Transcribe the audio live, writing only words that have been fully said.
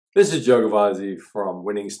This is Joe Gavazzi from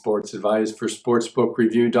Winning Sports Advice for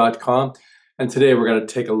SportsbookReview.com. And today we're going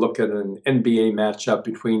to take a look at an NBA matchup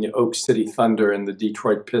between the Oak City Thunder and the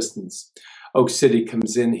Detroit Pistons. Oak City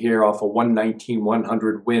comes in here off a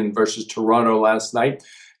 119-100 win versus Toronto last night.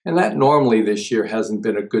 And that normally this year hasn't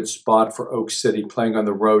been a good spot for Oak City, playing on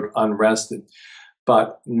the road unrested.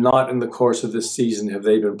 But not in the course of this season have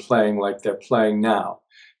they been playing like they're playing now.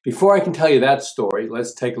 Before I can tell you that story,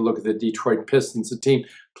 let's take a look at the Detroit Pistons, a team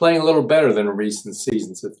playing a little better than in recent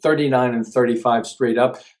seasons. At 39-35 straight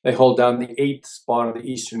up, they hold down the 8th spot of the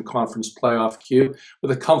Eastern Conference playoff queue with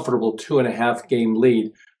a comfortable 2.5-game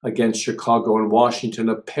lead against Chicago and Washington,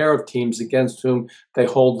 a pair of teams against whom they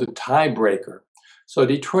hold the tiebreaker. So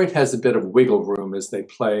Detroit has a bit of wiggle room as they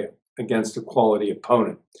play against a quality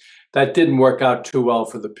opponent. That didn't work out too well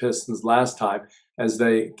for the Pistons last time, as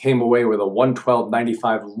they came away with a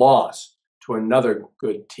 112-95 loss to another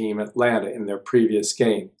good team, Atlanta, in their previous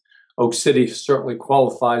game. Oak City certainly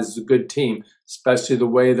qualifies as a good team, especially the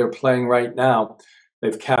way they're playing right now.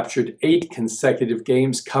 They've captured 8 consecutive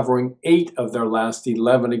games, covering 8 of their last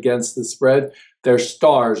 11 against the spread. Their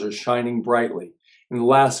stars are shining brightly. In the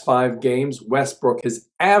last 5 games, Westbrook has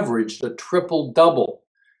averaged a triple-double.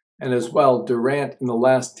 And as well, Durant in the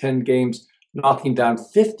last 10 games knocking down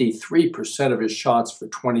 53% of his shots for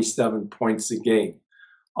 27 points a game.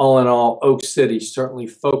 All in all, Oak City certainly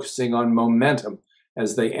focusing on momentum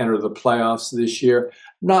as they enter the playoffs this year,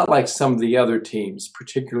 not like some of the other teams,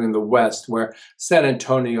 particularly in the West, where San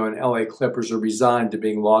Antonio and LA Clippers are resigned to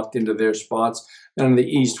being locked into their spots, and in the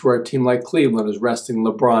East, where a team like Cleveland is resting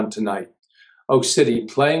LeBron tonight. Oak City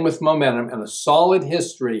playing with momentum and a solid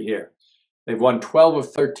history here. They've won 12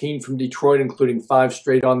 of 13 from Detroit, including 5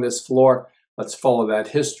 straight on this floor. Let's follow that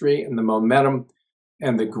history and the momentum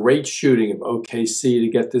and the great shooting of OKC to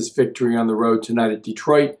get this victory on the road tonight at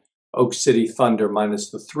Detroit. Oak City Thunder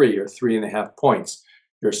minus the 3 or 3.5 points,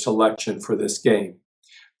 your selection for this game.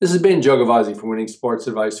 This has been Joe Gavazzi from Winning Sports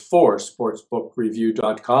Advice for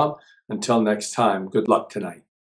SportsbookReview.com. Until next time, good luck tonight.